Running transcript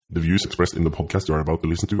The views expressed in the podcast you are about to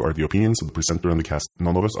listen to are the opinions of the presenter and the cast.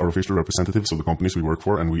 None of us are official representatives of the companies we work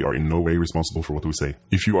for, and we are in no way responsible for what we say.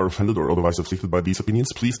 If you are offended or otherwise afflicted by these opinions,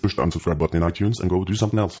 please push the unsubscribe button in iTunes and go do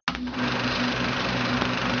something else. My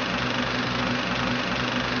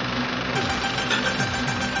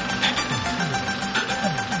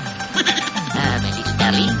little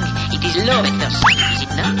darling, it is low at first sight, is it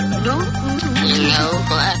not? No? No,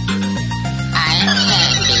 I'm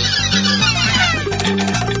happy.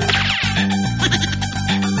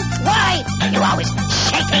 Why are you always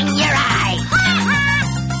shaking your eye?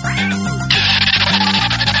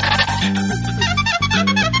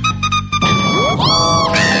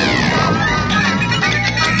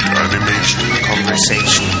 Animation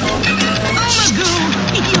conversation.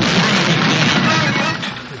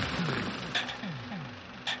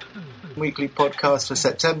 Weekly podcast for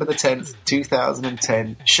September the 10th,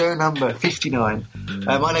 2010, show number 59.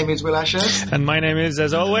 My name is Will Ashurst. And my name is,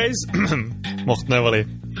 as always, Morten Øverlie.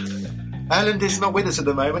 Erlend is not with us at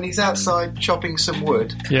the moment. He's outside chopping some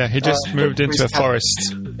wood. Yeah, he just moved into a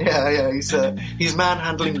forest. Yeah, he's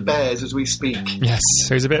manhandling bears as we speak. Yes,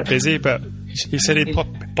 so he's a bit busy, but he said he'd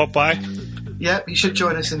pop by. Yeah, he should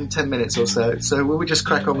join us in 10 minutes or so. So we'll just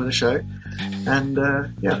crack on with the show. And,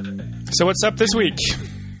 yeah. So what's up this week?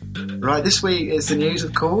 Right, this week is the news,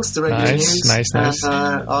 of course, the regular news. Nice.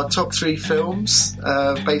 Our top 3 films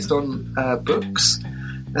based on books,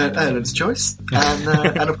 Erlend's choice,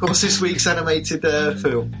 and of course this week's animated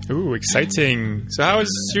film. Ooh, exciting. So how was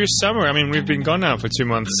your summer? I mean, we've been gone now for 2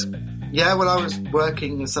 months. Yeah, well, I was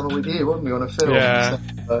working in summer with you, wasn't we, on a film? Yeah.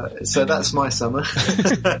 So that's my summer.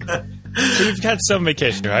 So you've had some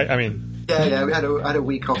vacation, right? I mean... Yeah, we had a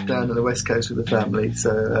week off down on the West Coast with the family,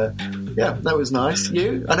 so yeah, that was nice.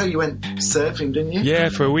 You? I know you went surfing, didn't you? Yeah,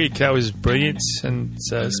 for a week. That was brilliant, and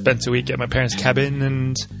spent a week at my parents' cabin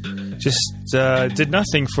and just did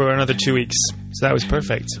nothing for another 2 weeks, so that was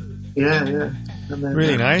perfect. Yeah. And then,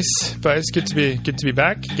 really nice, but it's good to be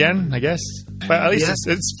back again, I guess. But at least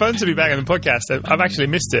it's fun to be back on the podcast. I've actually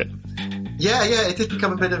missed it. Yeah, it did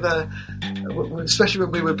become a bit of a... Especially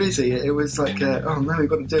when we were busy, it was like, oh no, we've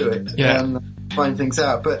got to do it and find things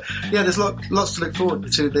out. But yeah, there's lots to look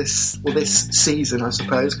forward to this season, I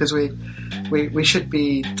suppose, because we should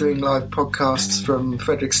be doing live podcasts from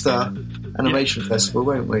Fredrikstad Animation Festival,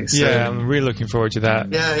 won't we? So, yeah, I'm really looking forward to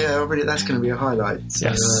that. Yeah, really, that's going to be a highlight. So,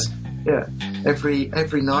 yes. Yeah,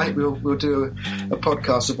 every night we'll do a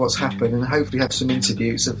podcast of what's happened and hopefully have some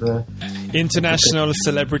interviews of the international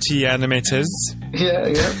celebrity animators.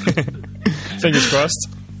 Yeah. Fingers crossed.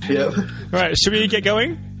 Yeah. Right, should we get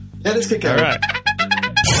going? Yeah, let's get going. All right.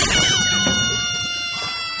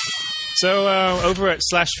 So over at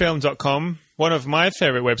slashfilm.com, one of my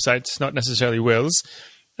favorite websites, not necessarily Will's,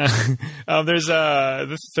 there's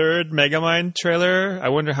the third Megamind trailer. I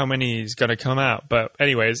wonder how many is going to come out. But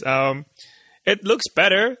anyways, it looks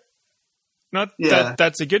better. That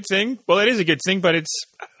that's a good thing. Well, it is a good thing, but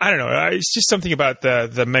I don't know. It's just something about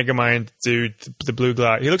the Megamind dude, the blue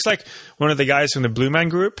guy. He looks like one of the guys from the Blue Man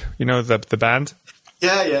Group, you know, the band.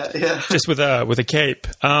 Yeah. Just with a cape.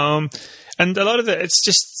 And a lot of it's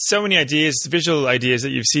just so many ideas, visual ideas that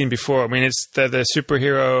you've seen before. I mean, it's the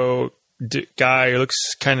superhero guy who looks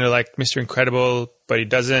kind of like Mr. Incredible, but he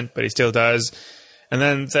doesn't, but he still does. And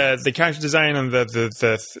then the character design on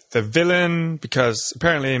the villain, because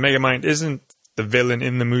apparently Megamind isn't the villain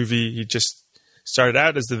in the movie. He just started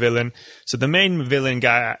out as the villain. So the main villain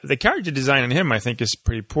guy, the character design on him, I think, is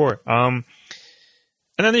pretty poor. And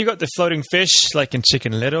then you got the floating fish, like in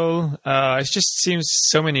Chicken Little. It just seems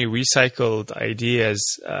so many recycled ideas.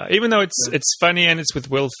 Even though it's funny and it's with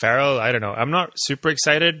Will Ferrell, I don't know. I'm not super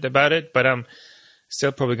excited about it, but I'm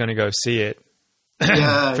still probably going to go see it.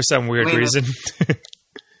 Yeah, for some weird reason.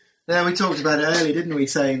 Yeah, we talked about it earlier, didn't we?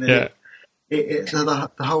 Saying that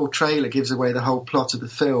the whole trailer gives away the whole plot of the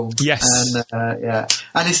film. Yes,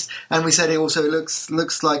 and we said it also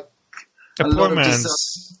looks like a lot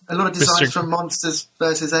of designs from Monsters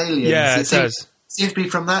vs. Aliens. Yeah, it does. Seems to be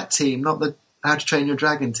from that team, not the How to Train Your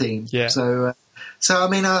Dragon team. Yeah. So I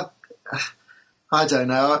mean, I don't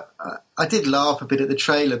know. I did laugh a bit at the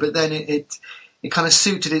trailer, but then it kind of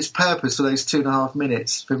suited its purpose for those 2.5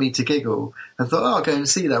 minutes for me to giggle. I thought, I'll go and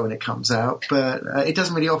see that when it comes out. But it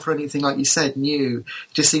doesn't really offer anything, like you said, new.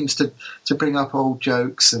 It just seems to bring up old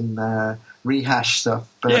jokes and rehash stuff.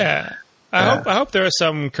 But, yeah. I hope there are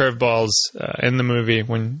some curveballs in the movie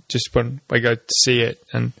when I go to see it.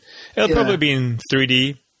 And it'll probably be in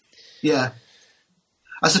 3D. Yeah.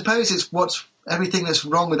 I suppose it's everything that's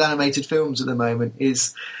wrong with animated films at the moment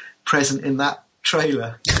is present in that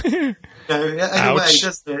trailer. Anyway,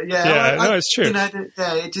 doesn't it? Yeah, no, it's true.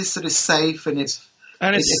 It just sort of safe and it's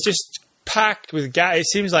And it's just packed with gags. It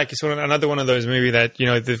seems like it's another one of those movies that,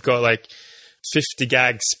 they've got like 50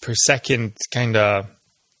 gags per second kind of.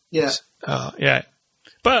 Yeah. Yeah.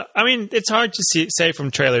 But, I mean, it's hard to say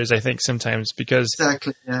from trailers, I think, sometimes, because...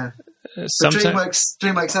 Exactly, yeah. Sometimes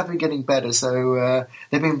DreamWorks have been getting better, so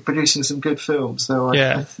they've been producing some good films. So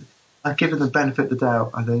I've given them the benefit of the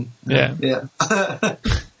doubt, I think. Yeah.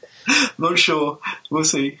 Not sure. We'll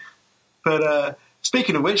see. But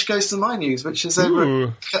speaking of which, goes to my news, which is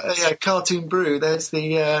over at Cartoon Brew. There's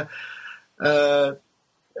the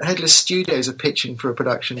Headless Studios are pitching for a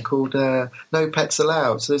production called No Pets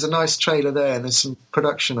Allowed. So there's a nice trailer there, and there's some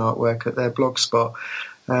production artwork at their blog spot.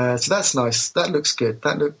 So that's nice. That looks good.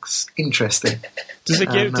 That looks interesting. Do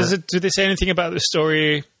they say anything about the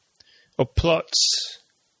story or plots?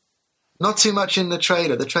 Not too much in the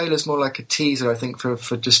trailer. The trailer's more like a teaser, I think,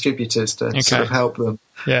 for distributors to sort of help them.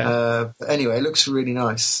 Yeah. But anyway, it looks really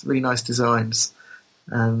nice designs,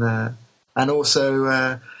 and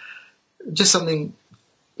also just something.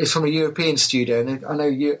 It's from a European studio, and I know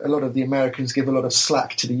a lot of the Americans give a lot of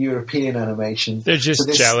slack to the European animation. They're just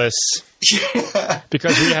jealous. Yeah.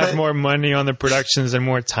 Because we have more money on the productions and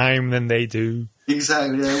more time than they do.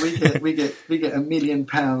 Exactly. Yeah, we get £1 million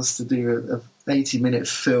to do a 80-minute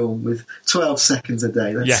film with 12 seconds a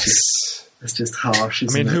day. That's just harsh.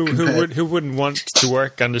 Isn't it? Who wouldn't want to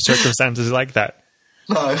work under circumstances like that?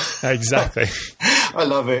 No. Exactly. I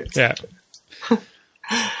love it. Yeah.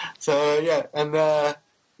 So yeah, and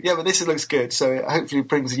but this looks good. So it hopefully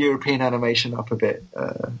brings European animation up a bit.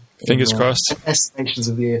 Fingers crossed. Estimations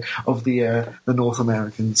of the North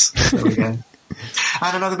Americans. There we go.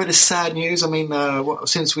 And another bit of sad news. I mean,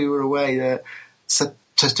 since we were away,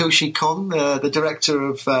 Satoshi Kon, the director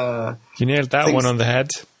of... you nailed that one on the head.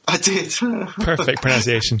 I did. Perfect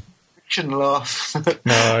pronunciation. Shouldn't laugh.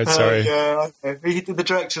 No, it's sorry. He did the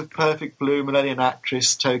director of Perfect Blue, Millennium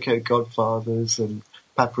Actress, Tokyo Godfathers, and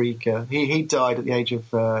Paprika. He died at the age of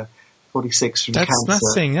 46 from cancer.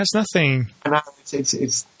 That's nothing. And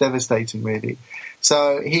it's devastating, really.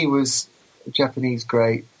 So he was a Japanese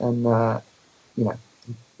great, and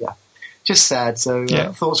just sad. So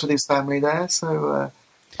thoughts with his family there. So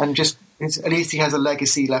and just at least he has a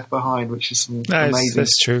legacy left behind, which is amazing.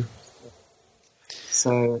 That's true.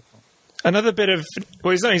 So another bit of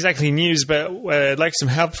it's not exactly news, but I'd like some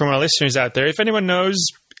help from our listeners out there. If anyone knows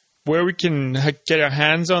where we can get our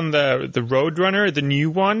hands on the Roadrunner, the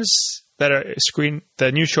new ones that are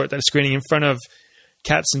the new short that is screening in front of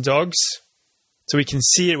Cats and Dogs, so we can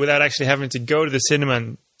see it without actually having to go to the cinema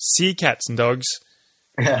and see Cats and Dogs.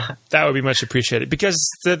 Yeah, that would be much appreciated, because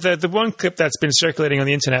the one clip that's been circulating on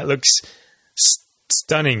the internet looks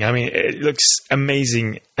stunning. I mean, it looks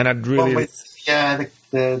amazing, and I'd really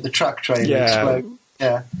the truck trailer.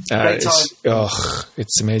 Great time.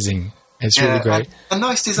 It's amazing. It's really great. And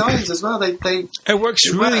nice designs as well. It works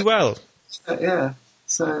really well. Yeah.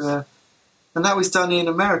 So, and that was done in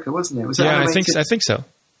America, wasn't it? I think so.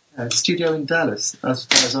 Studio in Dallas, as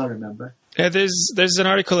far as I remember. Yeah, there's an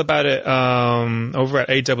article about it over at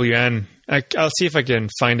AWN. I'll see if I can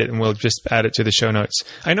find it, and we'll just add it to the show notes.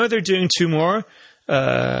 I know they're doing 2 more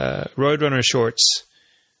Roadrunner shorts.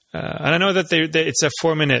 And I know that it's a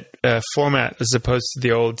 4-minute format as opposed to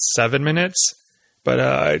the old 7 minutes. But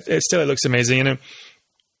it looks amazing. And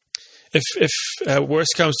if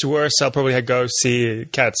worst comes to worst, I'll probably go see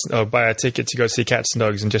buy a ticket to go see Cats and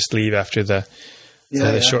Dogs and just leave after the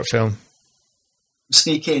short film.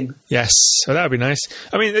 Sneak in. Yes, so that would be nice.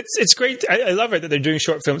 I mean, it's great. I love it that they're doing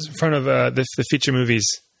short films in front of the feature movies.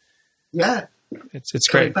 Yeah, it's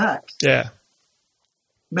great. Back. Yeah.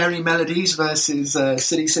 Merry Melodies versus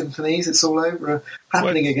Silly Symphonies. It's all over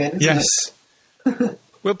happening again. Isn't it?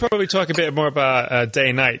 We'll probably talk a bit more about Day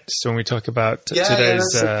and Night when we talk about today's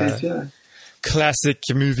classic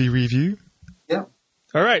movie review. Yeah.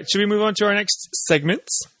 All right. Should we move on to our next segment?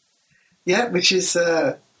 Yeah, which is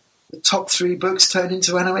the top 3 books turned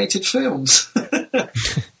into animated films.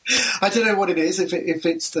 I don't know what it is, if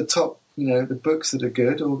it's the top, the books that are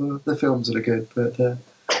good or the films that are good, but...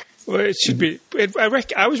 well, it should be... I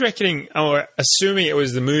was reckoning, or assuming it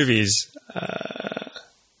was the movies...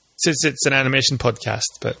 since it's an animation podcast,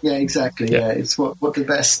 but yeah, exactly. Yeah, it's what the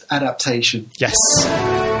best adaptation. Yes.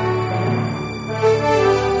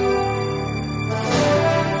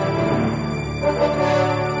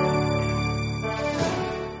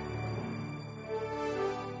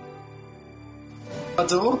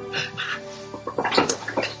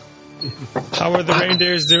 How are the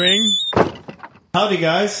reindeers doing? Howdy,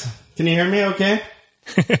 guys. Can you hear me? Okay.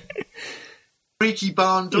 Freaky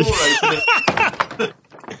barn door opening.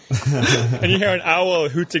 And you hear an owl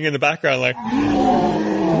hooting in the background, like...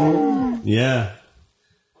 Yeah.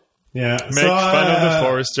 Yeah. Make fun of the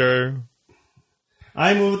forester.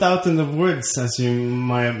 I moved out in the woods, as you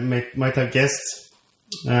might have guessed.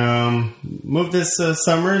 Moved this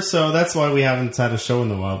summer, so that's why we haven't had a show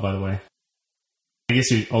in a while, by the way. I guess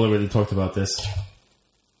you already talked about this.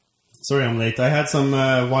 Sorry I'm late. I had some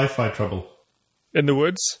Wi-Fi trouble. In the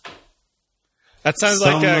woods? That sounds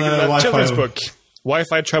like a children's book.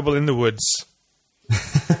 Wi-Fi trouble in the woods.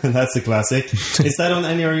 That's a classic. Is that on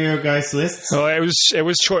any of your guys' lists? Oh, it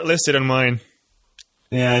was shortlisted on mine.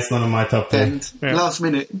 Yeah, it's not on my top 10. And last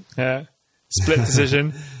minute. Yeah. Split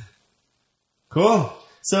decision. Cool.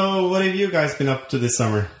 So, what have you guys been up to this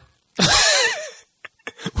summer?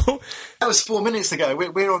 That was 4 minutes ago.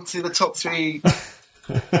 We're on to the top 3.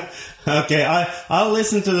 Okay, I'll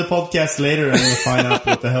listen to the podcast later and we'll find out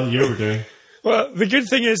what the hell you were doing. Well, the good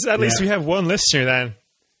thing is at least we have one listener then.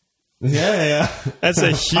 Yeah. That's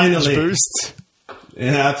a huge boost.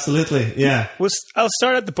 Yeah, absolutely. Yeah. I'll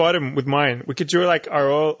start at the bottom with mine. We could do like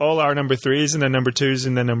all our number 3s and then number 2s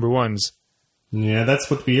and then number 1s. Yeah, that's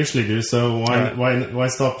what we usually do. So why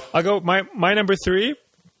stop? I'll go my number 3.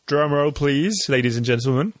 Drum roll, please, ladies and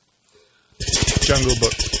gentlemen. Jungle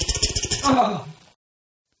Book. Oh.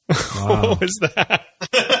 Wow. What was that?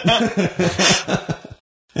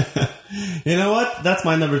 You know what? That's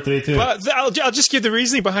my number 3 too. But I'll just give the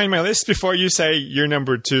reasoning behind my list before you say your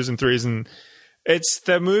number 2s and 3s. And it's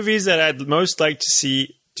the movies that I'd most like to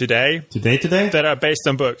see today. Today? That are based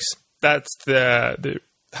on books. That's the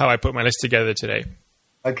how I put my list together today.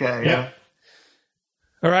 Okay, yeah.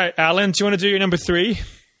 All right, Alan, do you want to do your number 3?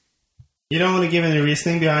 You don't want to give any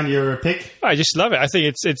reasoning behind your pick? I just love it. I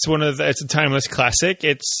think it's a timeless classic.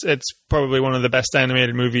 It's probably one of the best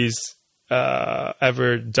animated movies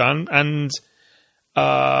ever done, and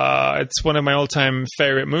it's one of my all-time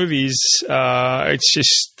favorite movies. It's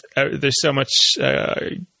just there's so much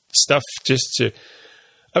stuff just to.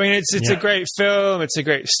 I mean, it's a great film. It's a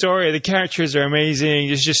great story. The characters are amazing.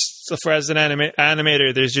 It's just for as an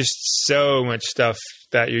animator, there's just so much stuff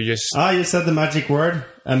that you just. You said the magic word.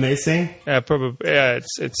 Amazing. Yeah, probably. Yeah,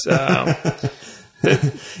 it's. Yeah,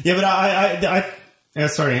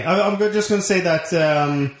 but sorry. I'm just going to say that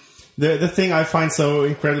the thing I find so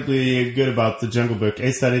incredibly good about the Jungle Book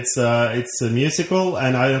is that it's a musical,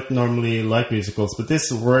 and I don't normally like musicals, but this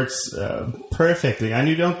works perfectly, and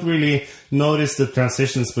you don't really notice the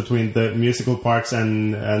transitions between the musical parts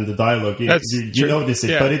and the dialogue. You notice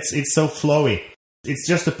it, but it's so flowy. It's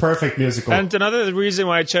just a perfect musical. And another reason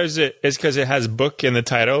why I chose it is because it has book in the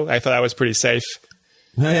title. I thought that was pretty safe.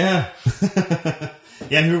 Yeah.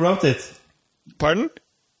 Yeah, who wrote it? Pardon?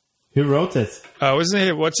 Who wrote it? Wasn't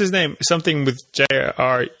it? What's his name? Something with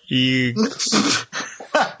J-R-E.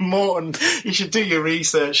 Morten, you should do your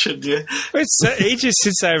research, shouldn't you? It's ages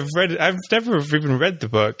since I've read it. I've never even read the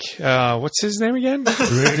book. What's his name again?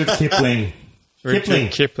 Rudyard Kipling.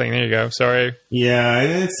 Kipling. There you go. Sorry. Yeah,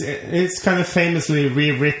 it's kind of famously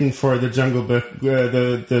rewritten for the Jungle Book,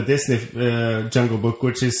 the Disney Jungle Book,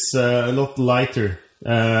 which is a lot lighter.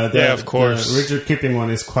 Of course. The Rudyard Kipling one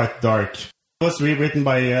is quite dark. It was rewritten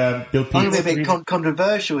by Bill Peets. I'm a bit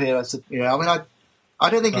controversial here. I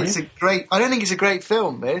don't think it's a great. I don't think it's a great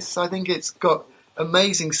film. I think it's got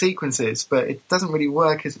amazing sequences, but it doesn't really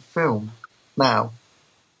work as a film. Now,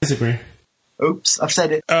 disagree. Oops, I've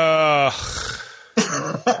said it.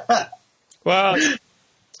 Well,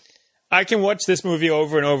 I can watch this movie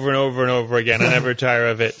over and over and over and over again. I never tire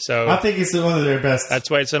of it. So I think it's one of their best.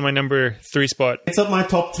 That's why it's on my number 3 spot. It's on my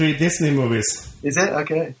top 3 Disney movies. Is it?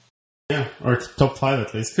 Okay. Yeah, or top 5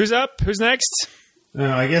 at least. Who's up? Who's next?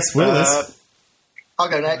 I guess Will is. I'll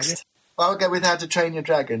go next. I'll go with How to Train Your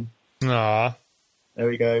Dragon. Aww. There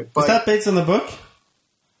we go. Is that based on the book?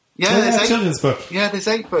 Yeah, there's a children's book. Yeah, there's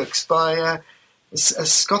 8 books by a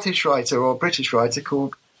Scottish writer or British writer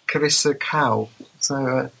called Carissa Cow.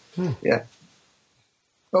 So, yeah.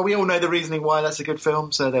 Well, we all know the reasoning why that's a good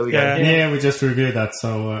film, so there we go. Yeah, we just reviewed that,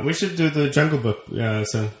 so we should do the Jungle Book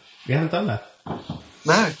soon. We haven't done that.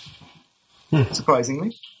 No.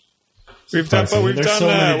 Surprisingly. We've done what's it?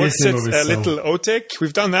 Little Otik.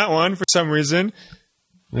 We've done that one for some reason.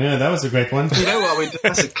 Yeah, that was a great one. You know what?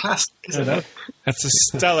 That's a classic, isn't it? That's a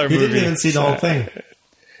stellar movie. You didn't even see the whole thing.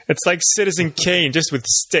 It's like Citizen Kane, just with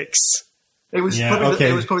sticks. It was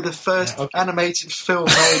probably the first animated film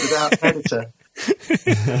made without an editor.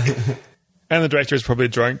 And the director is probably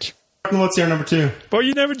drunk. What's your number 2? Well,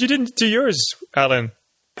 you didn't do yours, Alan.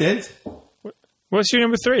 Did? What's your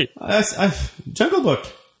number 3? Jungle Book.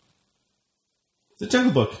 The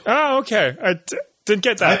Jungle Book. Oh, okay. I didn't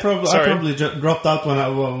get that. I probably dropped out when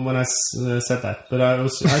I said that, but I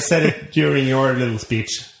said it during your little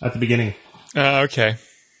speech at the beginning. Okay.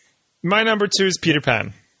 My number 2 is Peter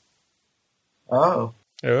Pan. Oh.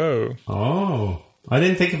 Oh. I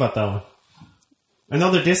didn't think about that one.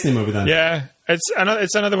 Another Disney movie then. Yeah,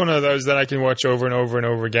 it's another one of those that I can watch over and over and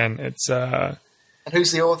over again. It's And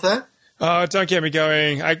who's the author? oh, don't get me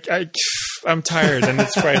going. I'm tired and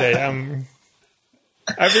it's Friday.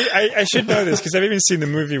 I should know this because I've even seen the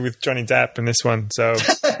movie with Johnny Depp in this one. So,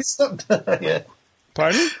 Yeah.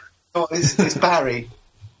 pardon? Oh, it's Barry.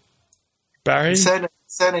 Barry?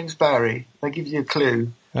 Surname's Barry. They give you a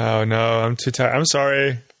clue. Oh no, I'm too tired. I'm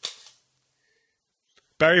sorry.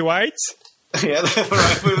 Barry White? Yeah,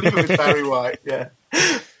 right. We'll leave it with Barry White. Yeah.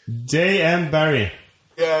 J.M. Barry.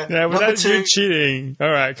 Yeah. Yeah, but Number that's you 2 cheating. All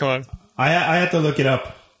right, come on. I had to look it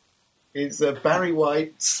up. is Barry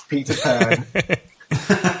White's Peter Pan.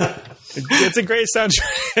 It's a great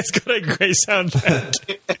soundtrack. It's got a great soundtrack.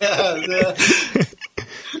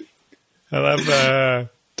 I love.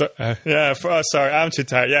 Sorry, I'm too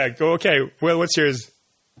tired. Yeah, go. Okay, Will, what's yours?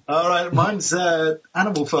 All right, mine's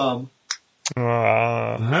Animal Farm.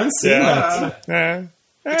 I haven't seen that. Yeah.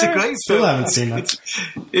 It's a great Still film. haven't seen that.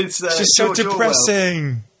 It's just so George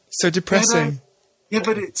depressing. So depressing. Orwell. Yeah,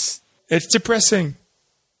 but it's depressing.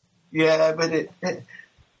 yeah, but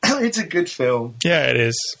it's a good film. Yeah, it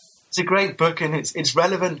is. It's a great book, and it's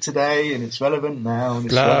relevant today, and it's relevant now. And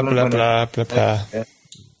it's Blah relevant blah blah blah blah. Yeah.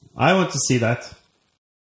 I want to see that.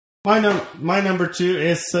 My number 2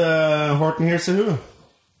 is Horton Hears a Who.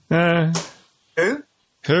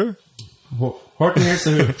 Who? Horton Hears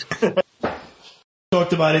a Who.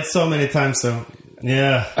 Talked about it so many times, so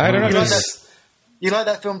yeah. I don't know. You like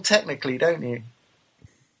that film technically, don't you?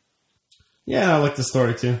 Yeah, I like the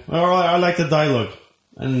story too. Or I like the dialogue,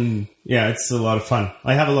 and yeah, it's a lot of fun.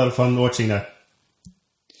 I have a lot of fun watching that.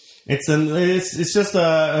 It's just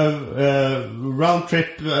a round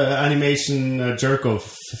trip animation jerk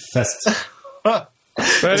off fest. But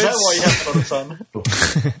Is that why you have a lot of fun?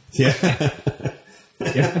 Yeah.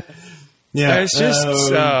 Yeah. It's just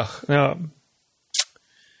no.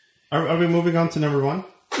 Are we moving on to number 1?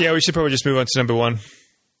 Yeah, we should probably just move on to number 1.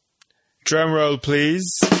 Drum roll, please.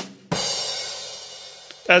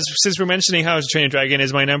 Since we're mentioning How to Train Your Dragon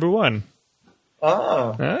is my number 1.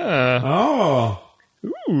 Oh.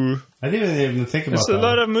 Ooh. I didn't even think about There's that. a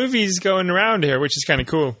lot of movies going around here, which is kind of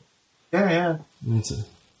cool. Yeah. It's a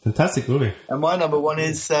fantastic movie. And my number 1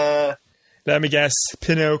 is Let me guess,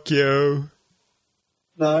 Pinocchio.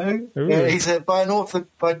 no. Ooh. Yeah, he's by an author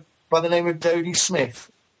by the name of Dodie Smith.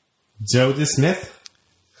 Jodie Smith.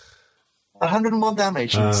 101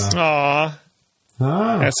 Dalmatians. Aw,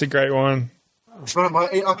 that's a great one. It's one of I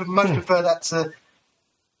would much prefer that to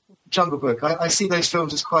Jungle Book. I see those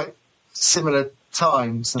films as quite similar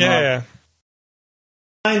times. And Yeah.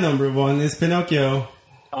 My number 1 is Pinocchio.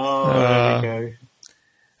 there you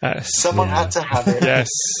go. Someone had to have it. Yes.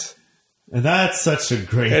 That's such a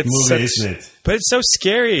great movie, isn't it? But it's so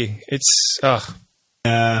scary. It's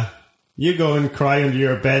You go and cry under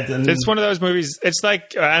your bed, and it's one of those movies. It's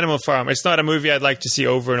like Animal Farm. It's not a movie I'd like to see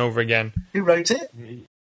over and over again. Who wrote it?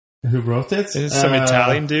 Who wrote it? Is it some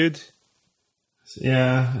Italian dude?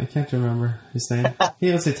 Yeah, I can't remember his name.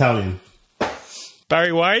 He was Italian.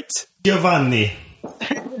 Barry White? Giovanni.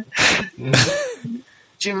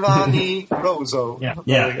 Giovanni Rosso.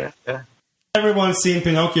 Yeah. Everyone's seen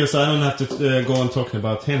Pinocchio, so I don't have to go on talking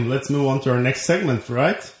about him. Let's move on to our next segment,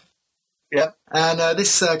 right? Yep. And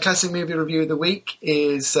this classic movie review of the week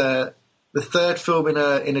is the third film in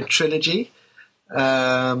a trilogy.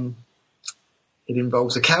 It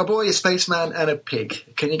involves a cowboy, a spaceman, and a pig.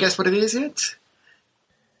 Can you guess what it is yet?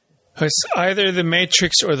 It's either The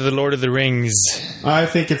Matrix or The Lord of the Rings. I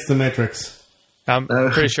think it's The Matrix. I'm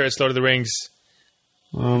pretty sure it's Lord of the Rings.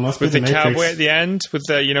 Must With be the Matrix. cowboy at the end, with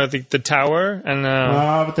the tower, and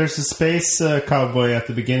but there's a space cowboy at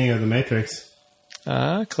the beginning of The Matrix.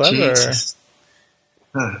 clever. Jesus.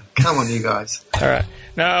 Come on, you guys. All right,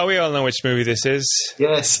 now we all know which movie this is.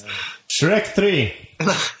 Yes. Shrek 3.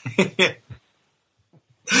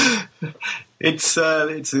 It's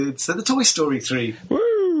the Toy Story 3.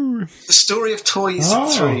 Woo! The Story of Toys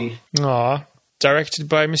 3. Aw, directed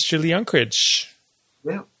by Mr. Lee Unkrich.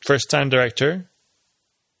 Yeah. First time director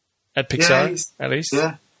at Pixar, at least.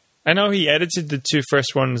 Yeah. I know he edited the 2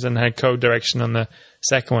 first ones and had co-direction on the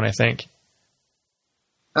second one, I think.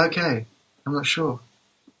 Okay. I'm not sure.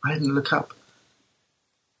 I didn't look up.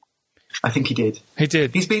 I think he did. He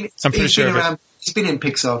did. He's been around. He's been in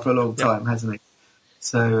Pixar for a long time, hasn't he?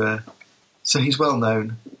 So he's well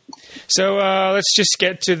known. So let's just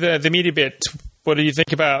get to the meaty bit. What do you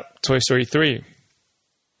think about Toy Story 3?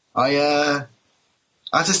 I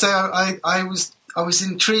have to say I was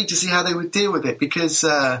intrigued to see how they would deal with it because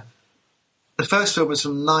the first film was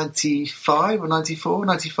from 95 or 94,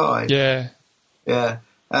 95. Yeah. Yeah.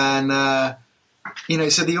 And,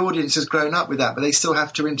 so the audience has grown up with that, but they still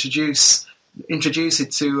have to introduce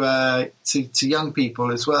it to young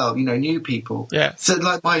people as well, new people. Yeah. So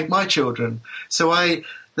like my children. So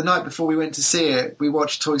the night before we went to see it, we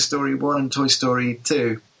watched Toy Story 1 and Toy Story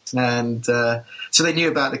 2. And so they knew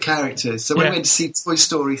about the characters. So when we went to see Toy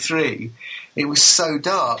Story 3, it was so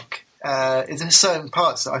dark. There's certain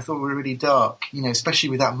parts that I thought were really dark, especially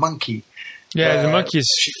with that monkey. Yeah, the monkey is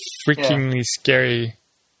freakingly scary.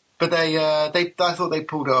 But I thought they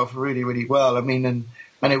pulled it off really, really well. I mean, and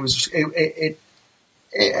it was it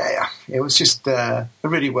was just a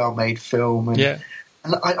really well made film. And,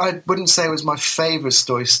 and I wouldn't say it was my favourite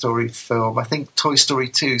Toy Story film. I think Toy Story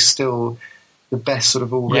 2 is still the best sort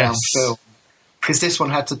of all round film, because this one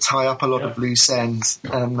had to tie up a lot of loose ends,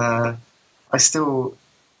 and it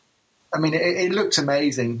looked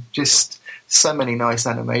amazing. Just so many nice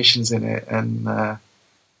animations in it, and I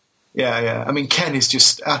mean, Ken is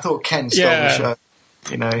just. I thought Ken stole the show.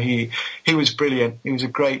 He was brilliant. He was a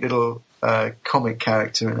great little comic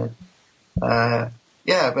character in it. But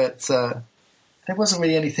there wasn't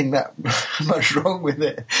really anything that much wrong with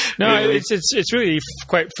it. No, really. it's really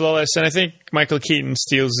quite flawless, and I think Michael Keaton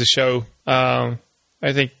steals the show. I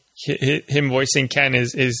think him voicing Ken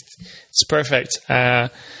is perfect. I'm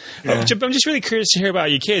just really curious to hear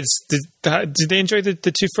about your kids. Did they enjoy the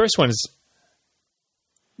two first ones?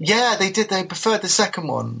 Yeah, they did. They preferred the second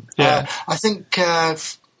one. Yeah. I think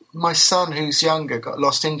my son, who's younger, got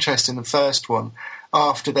lost interest in the first one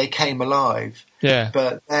after they came alive. Yeah.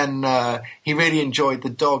 But then he really enjoyed the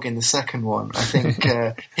dog in the second one. I think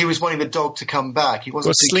he was wanting the dog to come back. He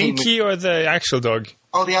wasn't Slinky or the actual dog?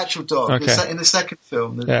 Oh, the actual dog. Okay. In the second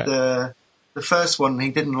film, the first one, he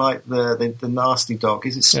didn't like the nasty dog.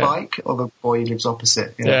 Is it Spike or the boy who lives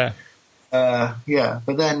opposite? Yeah.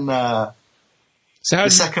 But then so the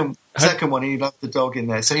second one, he loved the dog in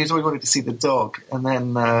there. So he's always wanted to see the dog. And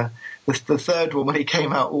then the third one, when he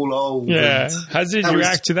came out all old. Yeah. How did you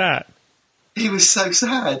react to that? He was so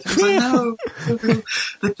sad. He was like, no,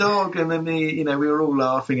 the dog. And then we were all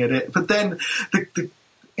laughing at it. But then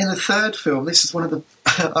in the third film, this is one of the...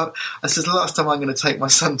 this is the last time I'm going to take my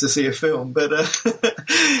son to see a film, but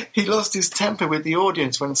he lost his temper with the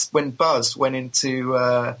audience when Buzz went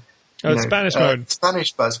into... Spanish mode.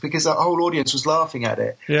 Spanish Buzz, because the whole audience was laughing at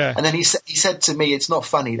it. Yeah. And then he said to me, "It's not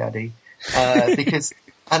funny, Daddy," because...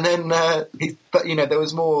 And then, there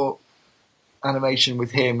was more... animation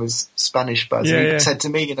with him as Spanish Buzz. He said to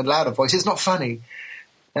me in a louder voice, "It's not funny,"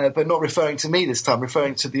 but not referring to me this time,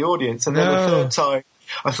 referring to the audience. And then the third time,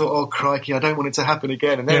 I thought, "Oh crikey, I don't want it to happen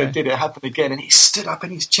again." And then it happened again, and he stood up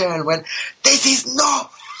in his chair and went, "This is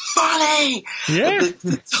not funny!" Yeah. At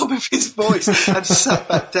the top of his voice, and sat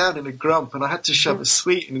back down in a grump, and I had to shove a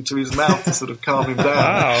sweet into his mouth to sort of calm him down.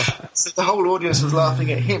 Wow. So the whole audience was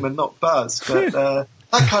laughing at him and not Buzz, but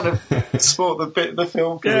that kind of spoiled the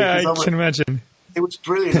film for me. Yeah, I can imagine. It was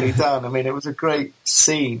brilliantly done. I mean, it was a great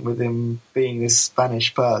scene with him being this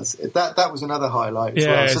Spanish Buzz. That was another highlight as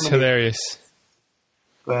well. Yeah, it's hilarious.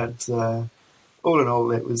 But all in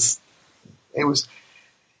all, it was you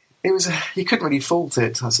couldn't really fault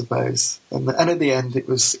it, I suppose. And at the end, it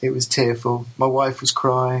was tearful. My wife was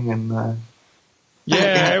crying, and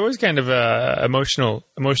it was kind of a emotional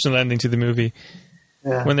ending to the movie.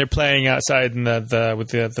 Yeah. When they're playing outside and with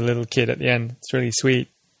the little kid at the end, it's really sweet.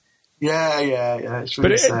 Yeah. It's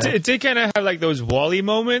really sad. It did kind of have like those Wall-E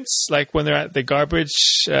moments, like when they're at the garbage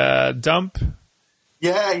dump.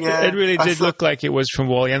 Yeah. It really did look like it was from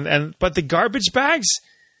Wall-E, but the garbage bags.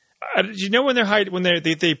 You know when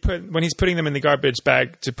when he's putting them in the garbage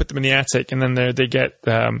bag to put them in the attic, and then they get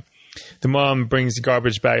the mom brings the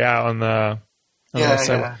garbage bag out on the side.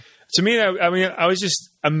 Yeah. To me, I was just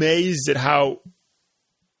amazed at how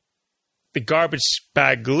the garbage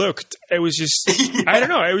bag looked. It was just, I don't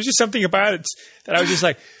know, it was just something about it that I was just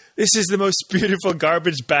like, this is the most beautiful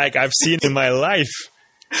garbage bag I've seen in my life.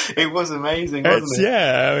 It was amazing, wasn't it?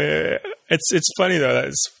 Yeah, it's funny though.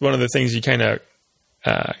 That's one of the things you kind of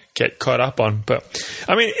get caught up on. But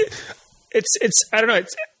I mean, it's I don't know.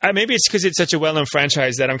 Maybe it's because it's such a well-known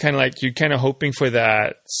franchise that I'm kind of like, you're kind of hoping for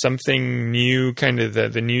that something new, kind of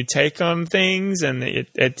the new take on things, and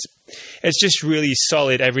it's just really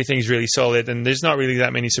solid. Everything's really solid, and there's not really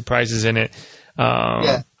that many surprises in it.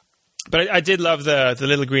 But I did love the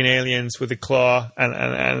little green aliens with the claw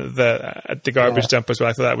and the garbage dump as well.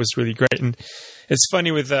 I thought that was really great. And it's funny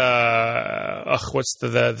with what's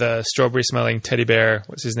the strawberry smelling teddy bear?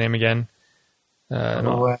 What's his name again?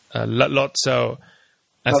 Lotso.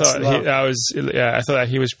 I thought that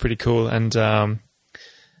he was pretty cool, and the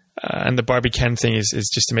Barbie Ken thing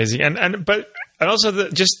is just amazing. And also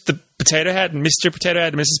just the Potato Head and Mr. Potato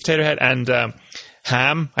Head, Mrs. Potato Head, and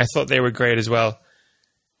Ham. I thought they were great as well.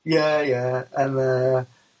 Yeah, and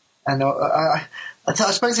I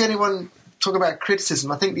suppose the only one talk about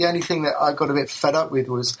criticism. I think the only thing that I got a bit fed up with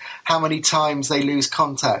was how many times they lose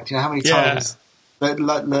contact. You know, how many times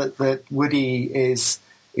that Woody is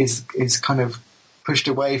kind of pushed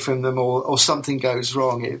away from them, or something goes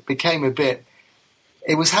wrong. It became a bit.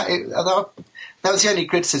 That was the only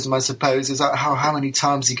criticism, I suppose, is how many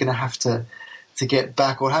times you're going to have to get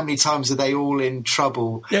back, or how many times are they all in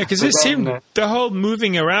trouble? Yeah, because it seemed the whole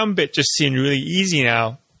moving around bit just seemed really easy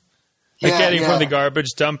now. Like getting from the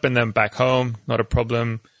garbage dump and then back home, not a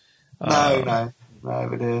problem. No.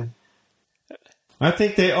 I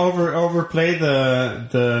think they overplay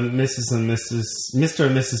the Mr. and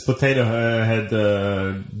Mrs. Potato Head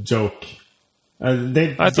joke.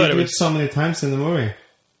 They do it so many times in the movie.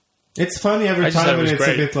 It's funny every time, but it's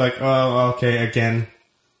great. A bit like, oh, okay, again.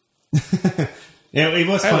 Yeah, it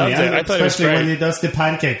was funny, especially when he does the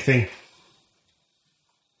pancake thing.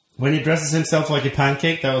 When he dresses himself like a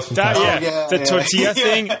pancake, that was fantastic. The tortilla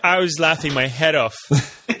thing, I was laughing my head off.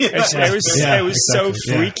 It was so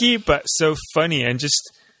freaky, but so funny, and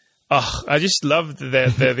just I just loved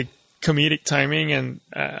the comedic timing, and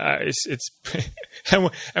it's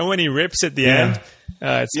and when he rips at the end,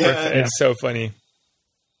 it's perfect. It's so funny.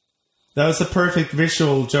 That was a perfect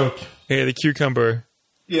visual joke. Yeah, the cucumber.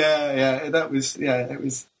 It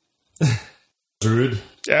was rude.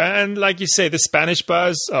 And like you say, the Spanish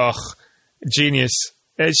buzz, genius.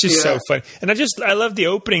 It's just so fun. And I love the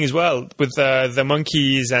opening as well, with the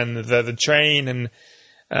monkeys and the train and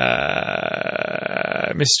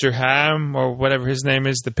Mr. Ham, or whatever his name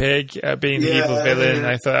is, the pig, being the evil villain.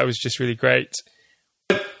 I thought that was just really great.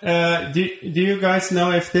 Do you guys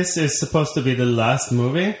know if this is supposed to be the last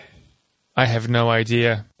movie? I have no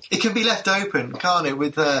idea. It can be left open, can't it,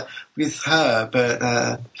 with her?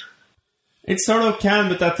 But it sort of can.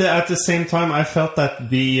 But at the same time, I felt that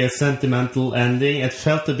the sentimental ending, it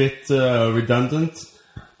felt a bit redundant.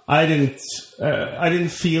 I didn't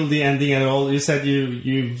feel the ending at all. You said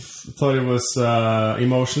you thought it was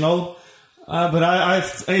emotional, but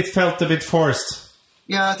it felt a bit forced.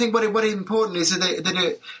 Yeah, I think what important is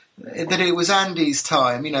that it was Andy's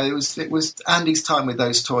time. You know, it was Andy's time with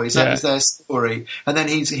those toys. That was their story, and then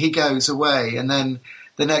he goes away, and then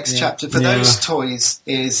the next chapter for those toys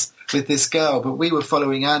is with this girl. But we were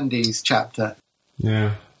following Andy's chapter.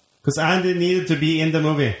 Yeah, because Andy needed to be in the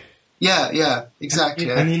movie. Yeah, exactly.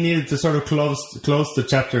 And he needed to sort of close the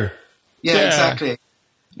chapter. Yeah, exactly.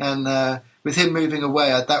 And with him moving away,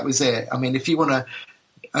 that was it. I mean, if you want to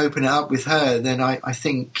open it up with her, then I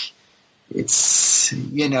think it's,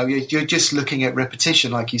 you're just looking at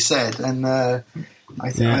repetition, like you said. And I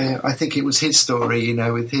think it was his story,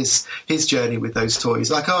 with his journey with those toys,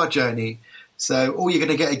 like our journey. So all you're going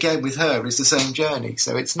to get again with her is the same journey.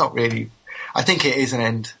 So it's not really. I think it is an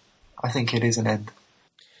end.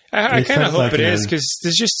 I kind of hope it is, because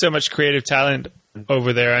there's just so much creative talent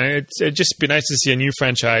over there, and it'd just be nice to see a new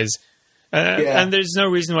franchise. And there's no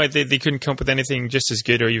reason why they couldn't come up with anything just as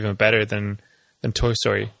good or even better than Toy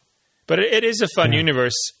Story. But it is a fun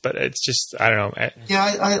universe, but it's just, I don't know.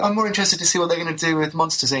 I'm more interested to see what they're going to do with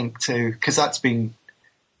Monsters, Inc. too, because that's been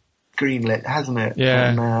greenlit, hasn't it? Yeah.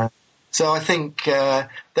 And, so I think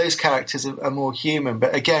those characters are more human,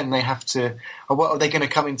 but again, they have to. What are they going to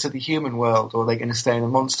come into the human world, or are they going to stay in the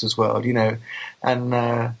monsters world?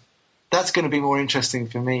 And that's going to be more interesting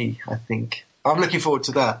for me. I think I'm looking forward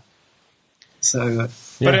to that. So,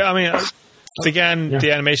 but I mean, again,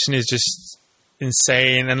 the animation is just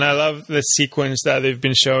insane, and I love the sequence that they've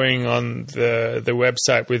been showing on the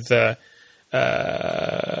website with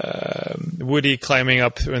Woody climbing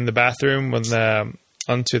up in the bathroom when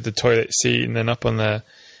onto the toilet seat and then up on the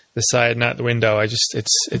side and out the window. It's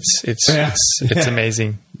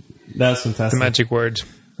amazing. That's fantastic. The magic word,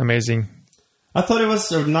 amazing. I thought it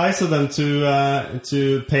was nice of them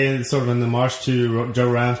to pay sort of an homage to Joe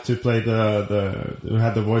Ranft to play who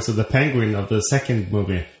had the voice of the Penguin of the second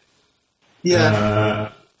movie.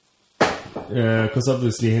 Yeah. Because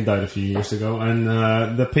obviously he died a few years ago, and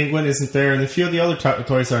the Penguin isn't there, and a few of the other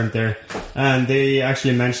toys aren't there, and they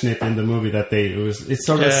actually mention it in the movie that it's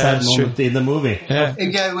sort of a sad moment in the movie. Yeah,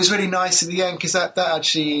 it was really nice in the end, because that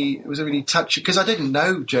actually was a really touching, because I didn't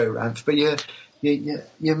know Joe Ranft, but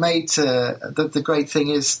you're made to. The great thing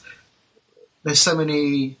is there's so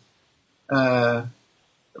many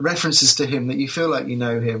references to him that you feel like you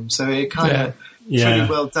know him, so it kind of. It's really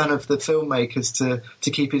well done of the filmmakers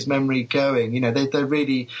to keep his memory going. They're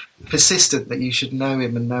really persistent that you should know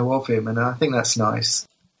him and know of him, and I think that's nice.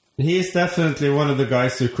 He is definitely one of the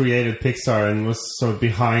guys who created Pixar and was sort of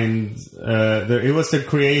behind. It was the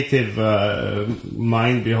creative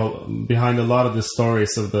mind behind a lot of the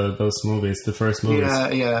stories of those movies, the first movies.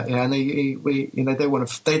 Yeah. And they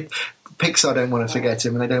Pixar don't want to forget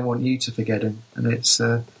him, and they don't want you to forget him, and it's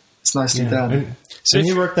nicely done. And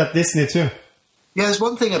he worked at Disney too. Yeah, there's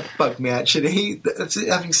one thing that bugged me actually.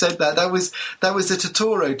 Having said that, that was the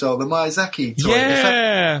Totoro doll, the Miyazaki toy.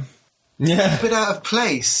 Yeah. Yeah, A bit out of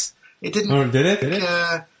place. It didn't. Oh, did it?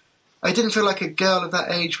 I didn't feel like a girl of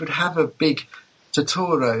that age would have a big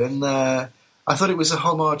Totoro, and I thought it was a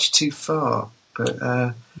homage too far.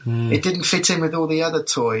 But it didn't fit in with all the other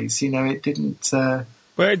toys. It didn't. Well,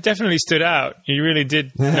 it definitely stood out. You really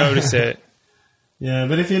did notice it. Yeah,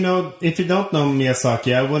 but if you don't know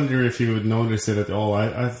Miyazaki, I wonder if you would notice it at all.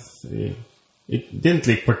 It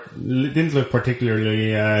didn't look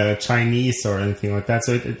particularly Chinese or anything like that,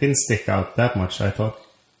 so it didn't stick out that much, I thought.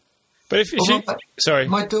 But sorry,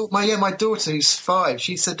 my daughter who's 5,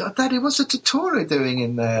 she said, "Oh, Daddy, what's a Totoro doing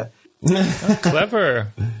in there?"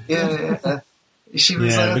 Clever. Yeah. She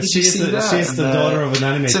was yeah, like, but she's the daughter of an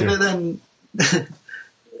animator. So, but then,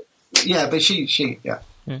 yeah, but she.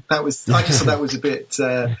 That was. I just thought that was a bit.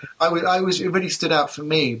 It really stood out for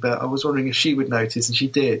me, but I was wondering if she would notice, and she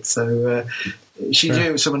did. So she knew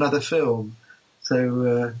it was from another film.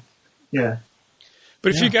 So yeah.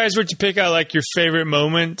 But if you guys were to pick out like your favorite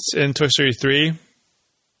moment in Toy Story 3,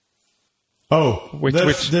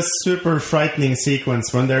 the super frightening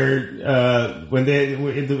sequence when they're with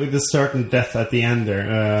the certain death at the end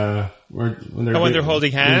there, when they're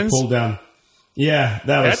holding hands, pulled down. Yeah,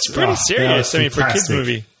 that's pretty serious. I mean, for a kids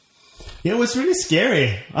movie. Yeah, it was really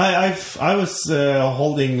scary. I was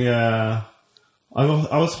holding I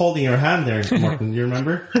was holding your hand there, Morten. You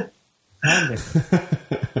remember?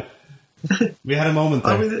 We had a moment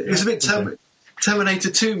there. It was a bit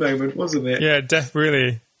Terminator 2 moment, wasn't it? Yeah,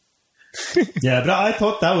 really. Yeah, but I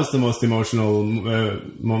thought that was the most emotional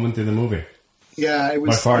moment in the movie. Yeah, it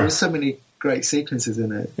was. By far. There were so many great sequences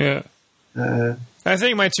in it. Yeah. I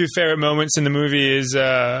think my 2 favorite moments in the movie is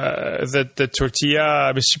the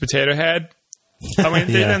tortilla Mr. Potato Head. I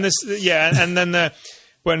mean, and then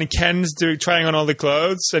when Ken's trying on all the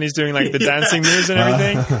clothes and he's doing like the dancing moves and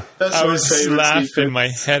everything. I was laughing my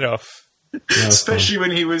head off. Especially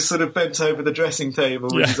when he was sort of bent over the dressing table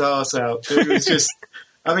with his arse out. It was just.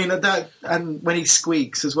 I mean, and when he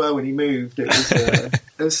squeaks as well when he moved, it was there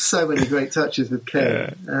was so many great touches with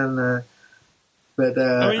Ken, and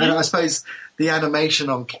I suppose the animation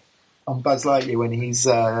on Buzz Lightyear when he's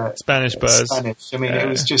Spanish Buzz. Spanish. I mean, it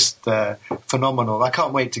was just phenomenal. I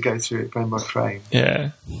can't wait to go through it frame by frame.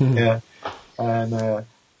 Yeah, yeah. And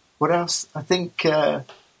what else? I think I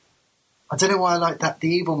don't know why I like that. The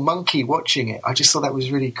evil monkey watching it. I just thought that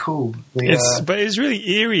was really cool. But it's really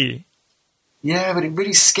eerie. Yeah, but it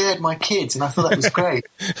really scared my kids, and I thought that was great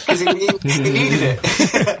because he needed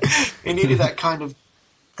it. He needed that kind of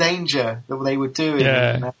danger that they were doing.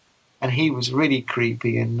 Yeah. And he was really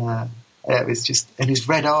creepy, and it was just, and his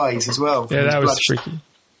red eyes as well. Yeah, that was freaky.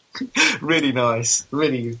 Really nice,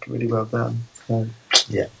 really, really well done.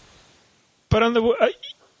 Yeah. But on the,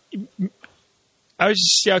 I was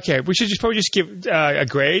just okay. We should probably just give a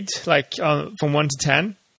grade, like from 1 to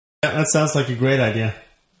 10. Yeah, that sounds like a great idea.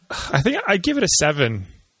 I think I'd give it a 7.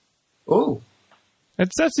 Oh,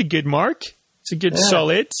 that's a good mark. It's a good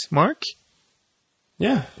solid mark.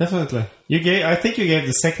 Yeah, definitely. I think you gave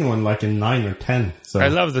the second one like a 9 or 10. So I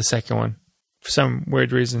love the second one for some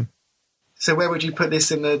weird reason. So where would you put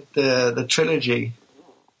this in the trilogy?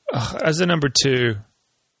 As a number 2.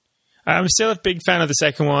 I'm still a big fan of the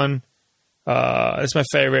second one. It's my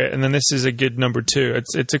favorite, and then this is a good number 2.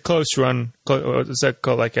 It's a close run. Is that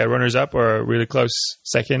called like a runners up or a really close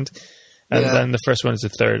second? And then the first one is the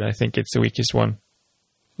third. I think it's the weakest one.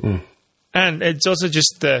 Mm. And it's also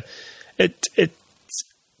just the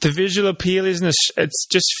visual appeal isn't. It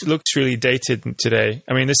just looks really dated today.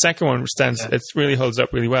 I mean, the second one stands. It really holds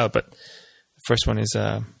up really well, but the first one is.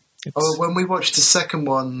 When we watched the second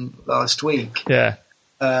one last week,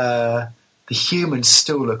 the humans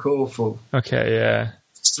still look awful. Okay, yeah.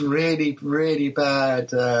 It's really, really bad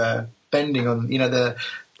bending on, the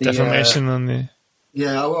deformation on the.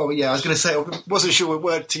 Yeah, well, yeah. I was going to say I wasn't sure what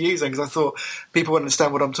word to use then because I thought people wouldn't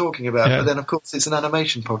understand what I'm talking about. Yeah. But then, of course, it's an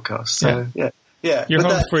animation podcast, so yeah. You're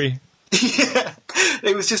home free. Yeah,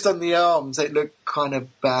 it was just on the arms. It looked kind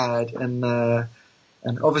of bad, and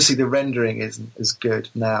obviously the rendering isn't as good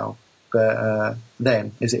now, but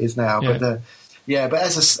then as it is now. Yeah. But but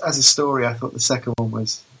as a story, I thought the second one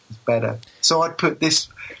was better. So I'd put this.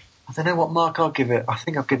 I don't know what mark I'll give it. I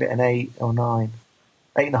think I'll give it an 8 or 9,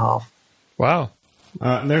 8.5. Wow.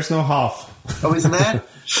 There's no half. Oh, isn't there?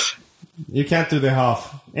 You can't do the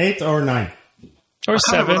half. 8 or 9. Or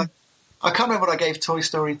 7. I can't remember what I gave Toy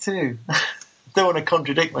Story 2. Don't want to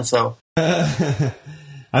contradict myself. I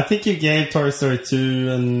think you gave Toy Story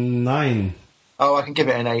 2 a 9. Oh, I can give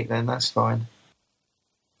it an 8 then. That's fine.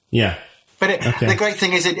 Yeah. But the great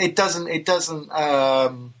thing is it doesn't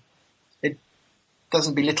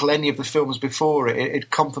belittle any of the films before it. It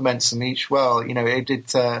complements them each well. You know,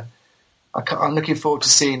 I'm looking forward to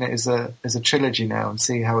seeing it as a trilogy now and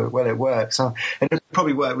see how it works. So it'll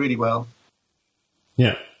probably work really well.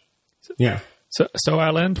 Yeah. Yeah. So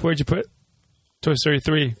Erlend, where'd you put Toy Story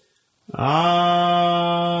 3? You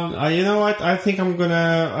know what? I think I'm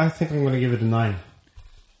gonna give it a 9.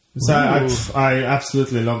 So I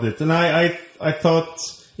absolutely loved it, and I thought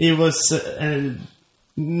it was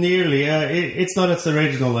nearly. It's not as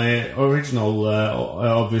original,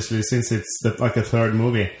 obviously, since it's like a third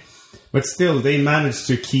movie, but still they managed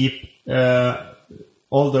to keep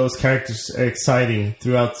all those characters exciting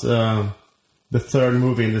throughout the third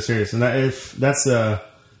movie in the series, and that's a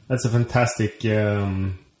fantastic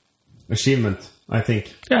achievement, I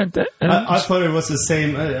think. Yeah, I thought it was the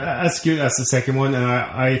same, as good as the second one, and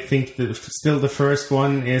I think that still the first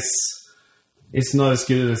one is not as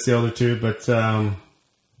good as the other two, but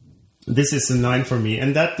this is a 9 for me,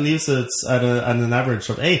 and that leaves us at an average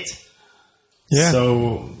of 8. Yeah.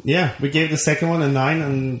 So yeah, we gave the second one a 9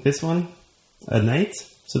 and this one an 8.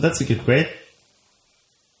 So that's a good grade.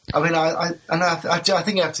 I mean, I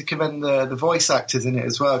think you have to commend the voice actors in it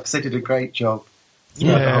as well, because they did a great job.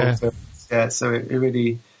 Yeah. Yeah, so it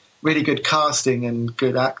really, really good casting and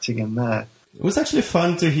good acting in there. It was actually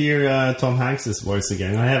fun to hear Tom Hanks' voice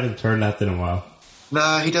again. I haven't heard that in a while.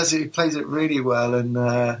 No, he does it. He plays it really well, and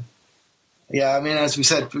yeah, I mean, as we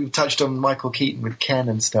said, we touched on Michael Keaton with Ken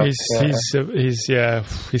and stuff. He's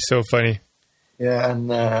so funny. Yeah,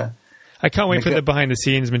 and I can't wait for the behind the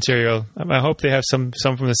scenes material. I hope they have some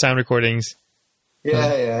from the sound recordings.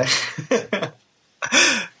 Yeah.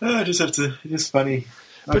 I just have to. It's funny.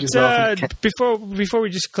 But before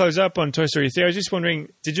we just close up on Toy Story 3, I was just wondering,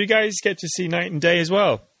 did you guys get to see Night and Day as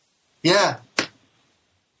well? Yeah.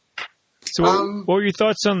 So what were your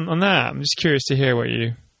thoughts on that? I'm just curious to hear if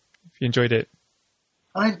you enjoyed it.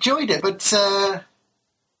 I enjoyed it, but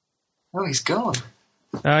he's gone.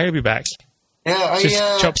 He'll be back. Yeah,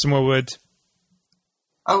 just chop some more wood.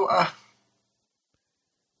 I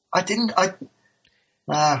didn't. I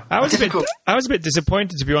was a bit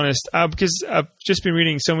disappointed, to be honest, because I've just been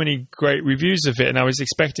reading so many great reviews of it, and I was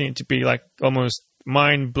expecting it to be like almost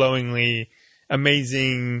mind-blowingly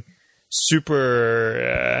amazing, super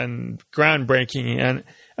and groundbreaking,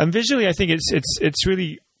 and visually, I think it's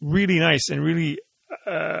really, really nice and really.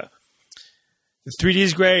 The 3D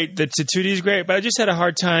is great, the 2D is great, but I just had a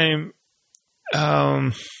hard time.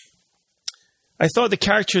 I thought the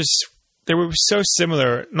characters, they were so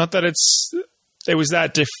similar. Not that it was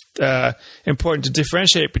that important to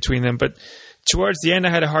differentiate between them, but towards the end I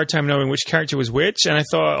had a hard time knowing which character was which, and I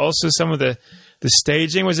thought also some of the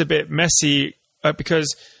staging was a bit messy,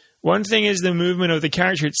 because one thing is the movement of the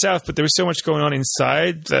character itself, but there was so much going on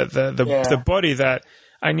inside the body that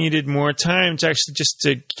I needed more time to actually just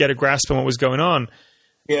to get a grasp on what was going on.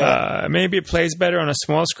 Yeah. Maybe it plays better on a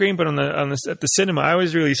small screen, but at the cinema I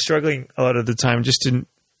was really struggling a lot of the time just to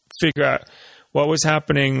figure out what was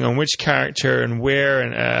happening on which character and where,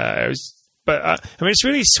 and I mean, it's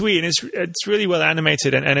really sweet, and it's really well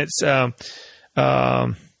animated, and it's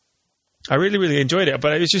I really, really enjoyed it.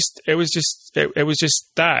 But it was just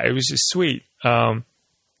sweet. To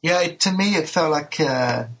me it felt like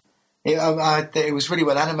it was really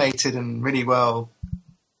well animated and really well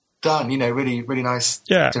done. You know, really, really nice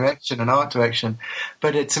direction and art direction.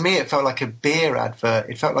 But to me, it felt like a beer advert.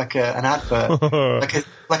 It felt like an advert,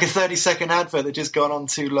 like a 30-second advert that just gone on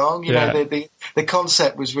too long. You know, the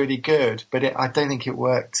concept was really good, but I don't think it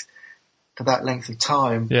worked for that length of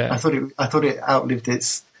time. Yeah. I thought it outlived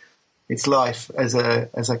its life as a.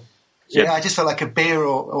 Yeah, I just felt like a beer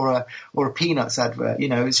or a Peanuts advert. You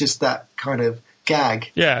know, it's just that kind of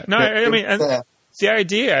gag. Yeah, no, I mean, and the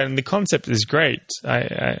idea and the concept is great.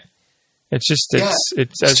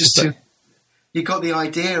 You got the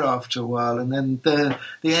idea after a while, and then the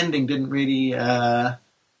ending didn't really. I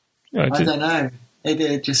don't know.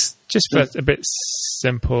 It just felt a bit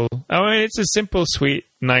simple. I mean, it's a simple, sweet,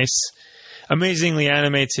 nice, amazingly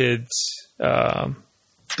animated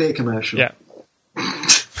beer commercial. Yeah.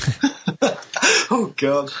 Oh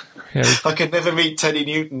God! Yeah. I could never meet Teddy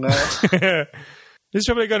Newton now. This is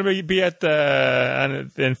probably going to be at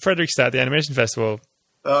in Fredrikstad, the animation festival.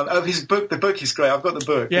 His book, the book is great. I've got the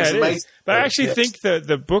book. Yeah, it's it amazing. is. But I actually think that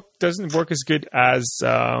the book doesn't work as good as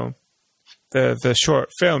the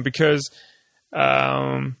short film because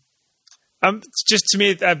I'm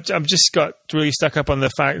just got really stuck up on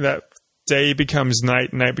the fact that day becomes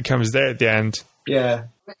night, night becomes day at the end. Yeah,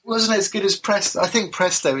 it wasn't as good as Presto. I think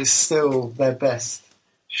Presto is still their best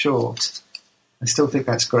short. I still think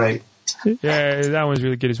that's great. Yeah, that one's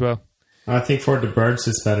really good as well. I think For the Birds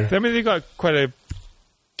is better. I mean, they've got quite a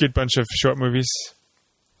good bunch of short movies.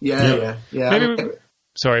 Yeah. Maybe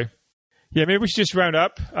maybe we should just round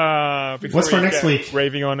up. Before What's for next week?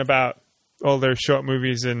 Raving on about all their short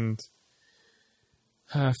movies and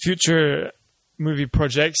future movie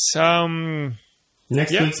projects.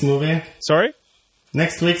 Next week's movie. Sorry?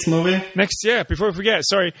 Next week's movie? Before we forget,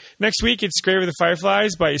 sorry. Next week, it's Grave of the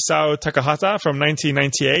Fireflies by Isao Takahata from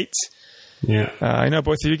 1998. Yeah. I know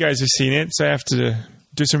both of you guys have seen it, so I have to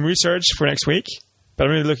do some research for next week. But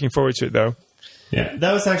I'm really looking forward to it, though. Yeah,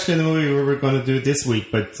 that was actually the movie we were going to do this week,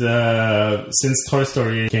 but since Toy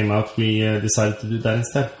Story came out, we decided to do that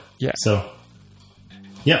instead. Yeah. So,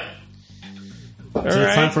 yeah.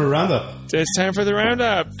 It's time for a roundup. It's time for the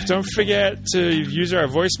roundup. Don't forget to use our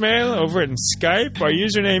voicemail over in Skype. Our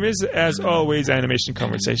username is, as always, Animation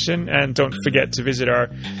Conversation. And don't forget to visit our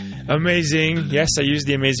amazing, yes, I used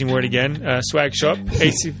the amazing word again, swag shop,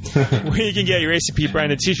 where you can get your ACP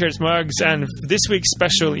branded t-shirts, mugs, and this week's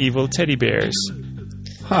special evil teddy bears.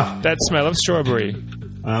 That smell of strawberry.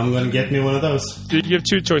 I'm going to get me one of those. You have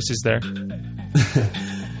two choices there.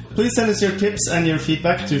 Please send us your tips and your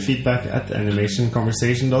feedback to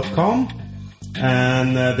feedback@animationconversation.com.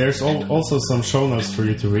 And there's also some show notes for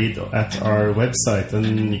you to read at our website,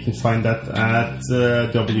 and you can find that at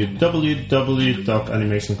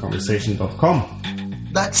www.animationconversation.com.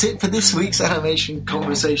 That's it for this week's Animation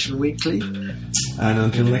Conversation Weekly. And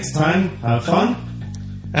until next time, have fun.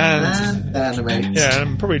 And animate. Yeah,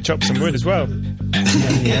 and probably chop some wood as well.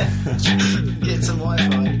 Yeah. Get some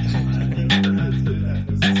Wi-Fi.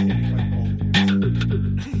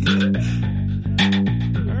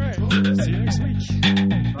 All right. See you next week.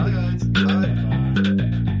 Bye, guys. Bye.